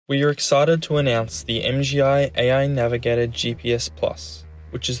We are excited to announce the MGI AI Navigator GPS Plus,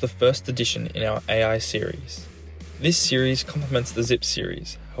 which is the first edition in our AI series. This series complements the Zip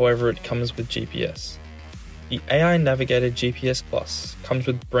series, however it comes with GPS. The AI Navigator GPS Plus comes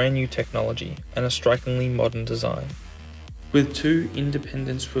with brand new technology and a strikingly modern design. With two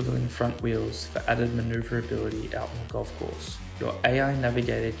independent swiveling front wheels for added manoeuvrability out on the golf course, your AI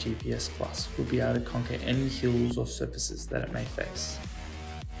Navigator GPS Plus will be able to conquer any hills or surfaces that it may face.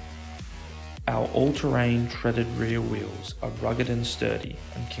 Our all-terrain treaded rear wheels are rugged and sturdy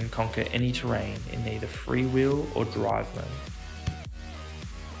and can conquer any terrain in either freewheel or drive mode.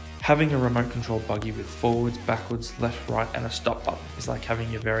 Having a remote control buggy with forwards, backwards, left, right and a stop button is like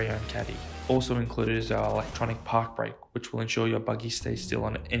having your very own Caddy. Also included is our electronic park brake, which will ensure your buggy stays still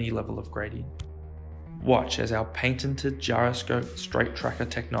on any level of gradient. Watch as our patented gyroscope straight tracker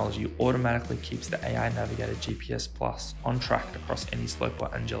technology automatically keeps the AI Navigator GPS Plus on track across any slope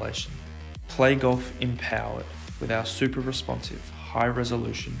or undulation. Play golf empowered with our super responsive, high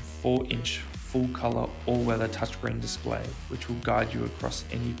resolution, 4-inch, full color, all-weather touchscreen display, which will guide you across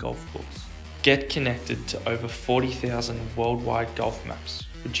any golf course. Get connected to over 40,000 worldwide golf maps,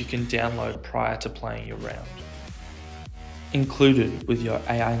 which you can download prior to playing your round. Included with your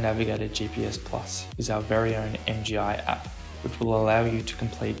AI Navigator GPS Plus is our very own MGI app, which will allow you to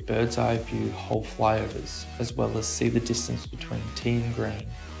complete bird's eye view hole flyovers, as well as see the distance between tee and green,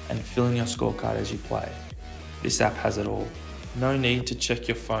 and fill in your scorecard as you play. This app has it all. No need to check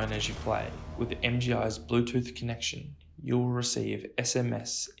your phone as you play. With MGI's Bluetooth connection, you will receive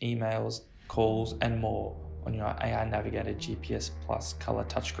SMS, emails, calls and more on your AI Navigator GPS Plus color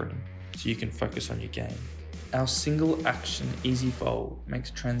touchscreen, so you can focus on your game. Our single action easy fold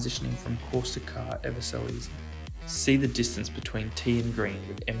makes transitioning from course to car ever so easy. See the distance between tee and green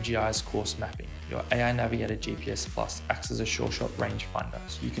with MGI's course mapping. Your AI Navigator GPS Plus acts as a sure shot rangefinder,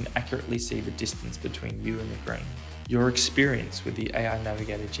 so you can accurately see the distance between you and the green. Your experience with the AI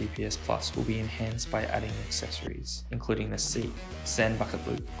Navigator GPS Plus will be enhanced by adding accessories, including the seat, sand bucket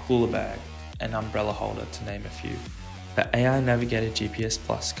loop, cooler bag, and umbrella holder, to name a few. The AI Navigator GPS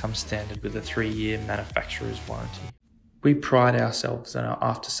Plus comes standard with a 3-year manufacturer's warranty. We pride ourselves on our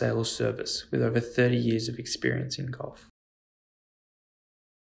after-sales service with over 30 years of experience in golf.